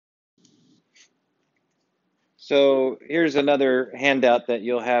So here's another handout that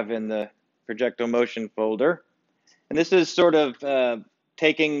you'll have in the projectile motion folder. And this is sort of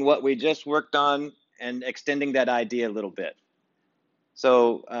taking what we just worked on and extending that idea a little bit.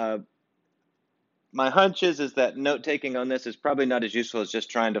 So my hunch is that note taking on this is probably not as useful as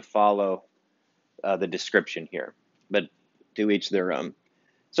just trying to follow the description here, but to each their own.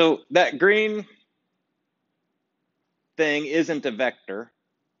 So that green thing isn't a vector,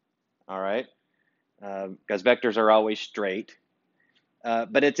 all right, because vectors are always straight,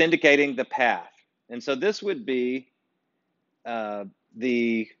 but it's indicating the path. And so this would be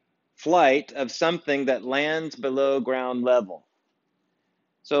the flight of something that lands below ground level.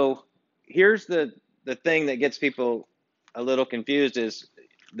 So here's the thing that gets people a little confused is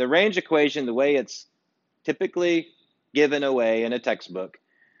the range equation, the way it's typically given away in a textbook,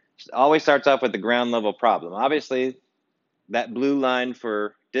 always starts off with the ground level problem. Obviously, that blue line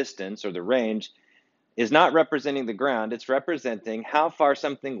for distance or the range is not representing the ground, it's representing how far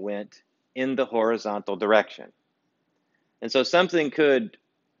something went in the horizontal direction. And so something could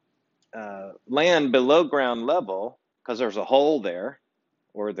land below ground level because there's a hole there,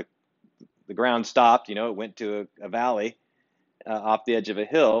 or the ground stopped, you know, it went to a valley off the edge of a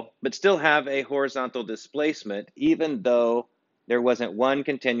hill, but still have a horizontal displacement, even though there wasn't one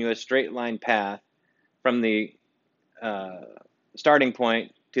continuous straight line path from the starting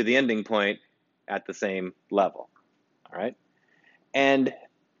point to the ending point at the same level. All right. And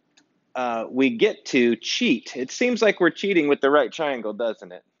we get to cheat. It seems like we're cheating with the right triangle,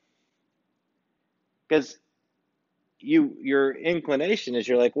 doesn't it? Because your inclination is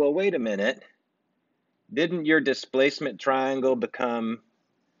you're like, well, wait a minute. Didn't your displacement triangle become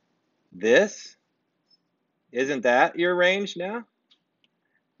this? Isn't that your range now?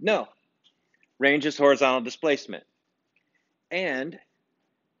 No. Range is horizontal displacement. And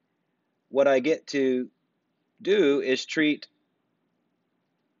what I get to do is treat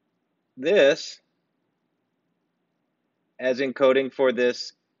this as encoding for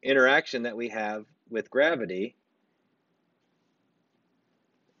this interaction that we have with gravity.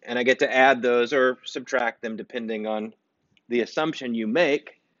 And I get to add those or subtract them depending on the assumption you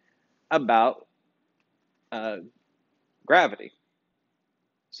make about gravity.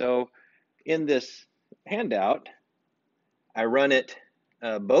 So in this handout, I run it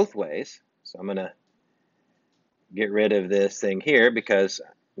both ways. So I'm going to get rid of this thing here because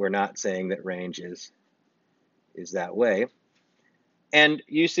we're not saying that range is that way. And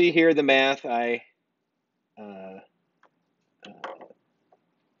you see here the math. I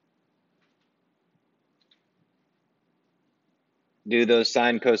do those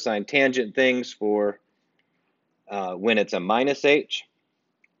sine, cosine, tangent things for when it's a minus h,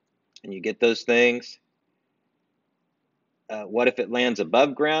 and you get those things. What if it lands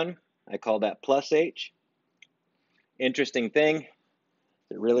above ground? I call that plus h. Interesting thing,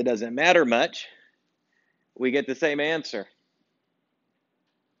 it really doesn't matter much. We get the same answer.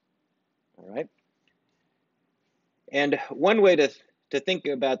 All right. And one way to think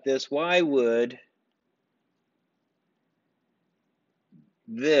about this, why would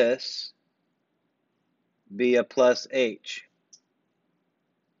this be a plus h?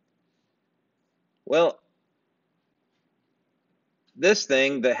 Well, this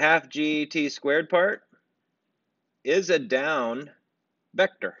thing, the half GT squared part, is a down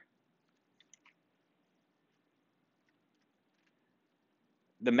vector.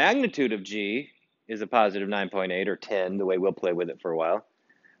 The magnitude of g is a positive 9.8 or 10, the way we'll play with it for a while,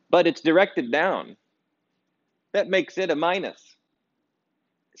 but it's directed down. That makes it a minus,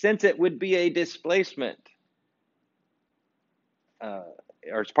 since it would be a displacement,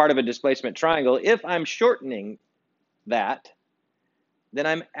 or it's part of a displacement triangle. If I'm shortening that, then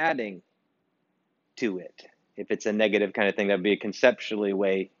I'm adding to it. If it's a negative kind of thing, that'd be a conceptual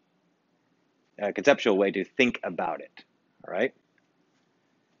way to think about it. All right,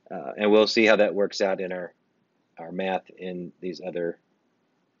 and we'll see how that works out in our math in these other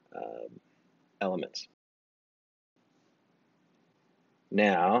elements.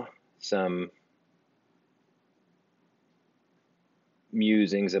 Now, some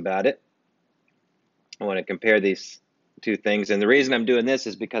musings about it. I want to compare these two things, and the reason I'm doing this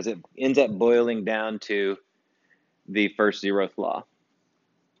is because it ends up boiling down to the first zeroth law.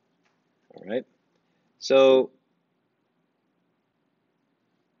 All right, so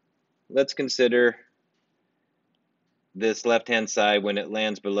let's consider this left-hand side when it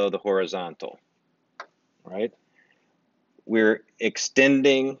lands below the horizontal. All right, we're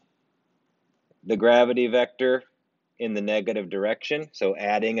extending the gravity vector in the negative direction, so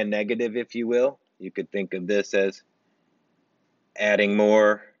adding a negative, if you will. You could think of this as adding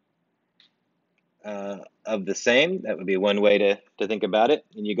more of of the same. That would be one way to think about it.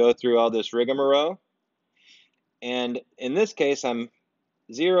 And you go through all this rigmarole. And in this case, I'm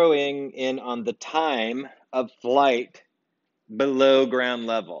zeroing in on the time of flight below ground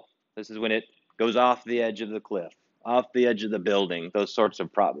level. This is when it goes off the edge of the cliff, off the edge of the building, those sorts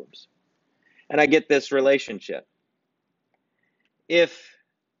of problems. And I get this relationship. If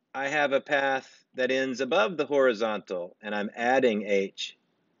I have a path that ends above the horizontal and I'm adding h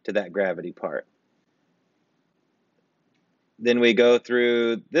to that gravity part, then we go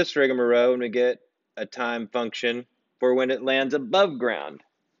through this rigmarole and we get a time function for when it lands above ground.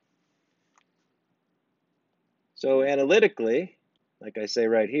 So analytically, like I say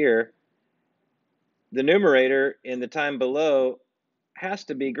right here, the numerator in the time below has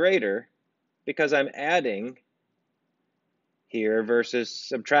to be greater because I'm adding here versus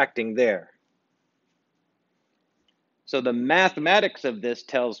subtracting there. So the mathematics of this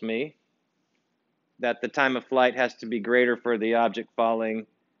tells me that the time of flight has to be greater for the object falling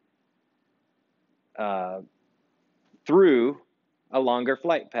through a longer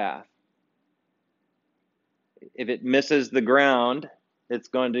flight path. If it misses the ground, it's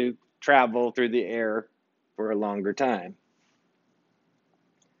going to travel through the air for a longer time.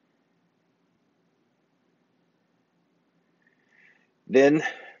 Then,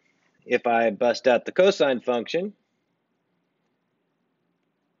 if I bust out the cosine function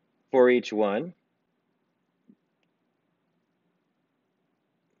for each one,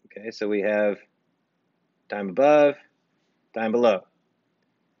 okay, so we have time above, time below.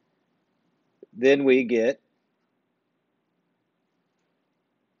 Then we get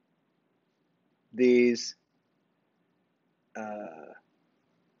these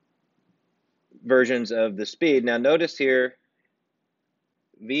versions of the speed. Now notice here,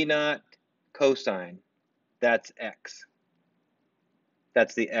 V naught cosine, that's x.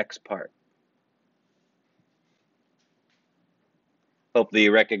 That's the x part. Hopefully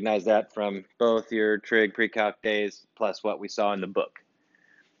you recognize that from both your trig pre-calc days plus what we saw in the book.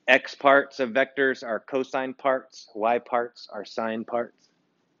 X parts of vectors are cosine parts, y parts are sine parts.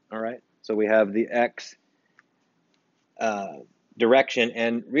 All right, so we have the x direction.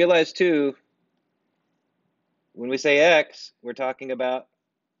 And realize too, when we say x, we're talking about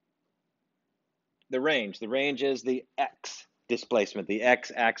the range. The range is the x displacement, the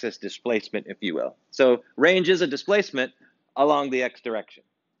x-axis displacement, if you will. So range is a displacement along the x direction,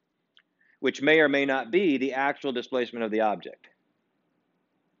 which may or may not be the actual displacement of the object.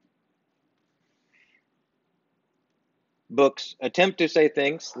 Books attempt to say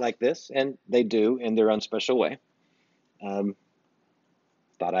things like this, and they do in their own special way.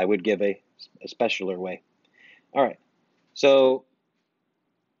 Thought I would give a specialer way. All right, so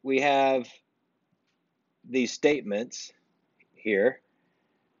we have these statements here.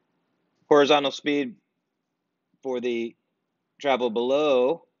 Horizontal speed for the travel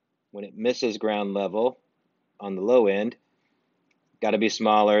below when it misses ground level on the low end, got to be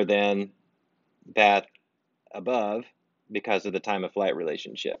smaller than the path above because of the time of flight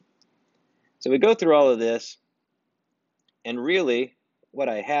relationship. So we go through all of this, and really what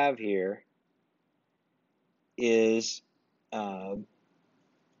I have here is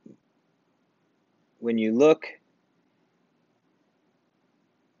when you look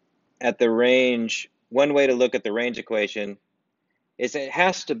at the range, one way to look at the range equation is it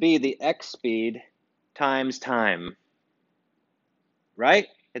has to be the x speed times time, right?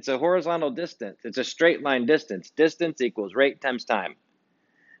 It's a horizontal distance. It's a straight line distance. Distance equals rate times time.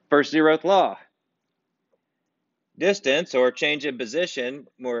 First zeroth law. Distance, or change in position,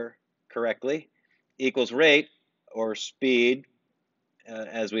 more correctly, equals rate, or speed,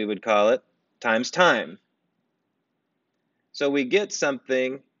 as we would call it, times time. So we get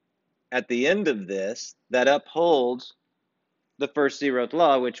something at the end of this that upholds the first zeroth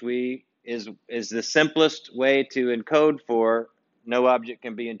law, which is the simplest way to encode for no object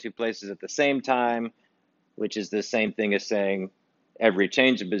can be in two places at the same time, which is the same thing as saying every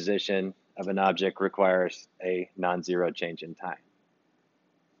change in position of an object requires a non-zero change in time.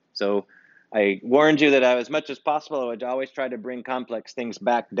 So I warned you that as much as possible, I would always try to bring complex things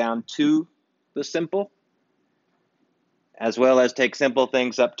back down to the simple, as well as take simple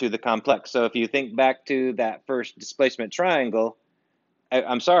things up to the complex. So if you think back to that first displacement triangle,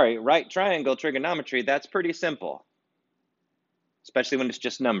 right triangle trigonometry, that's pretty simple, especially when it's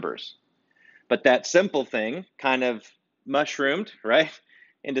just numbers. But that simple thing kind of mushroomed, right,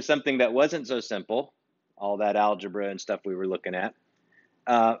 into something that wasn't so simple, all that algebra and stuff we were looking at.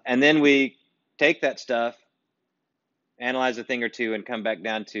 And then we take that stuff, analyze a thing or two, and come back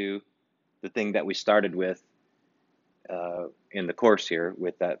down to the thing that we started with in the course here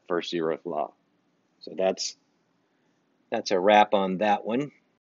with that first zeroth law. So that's a wrap on that one.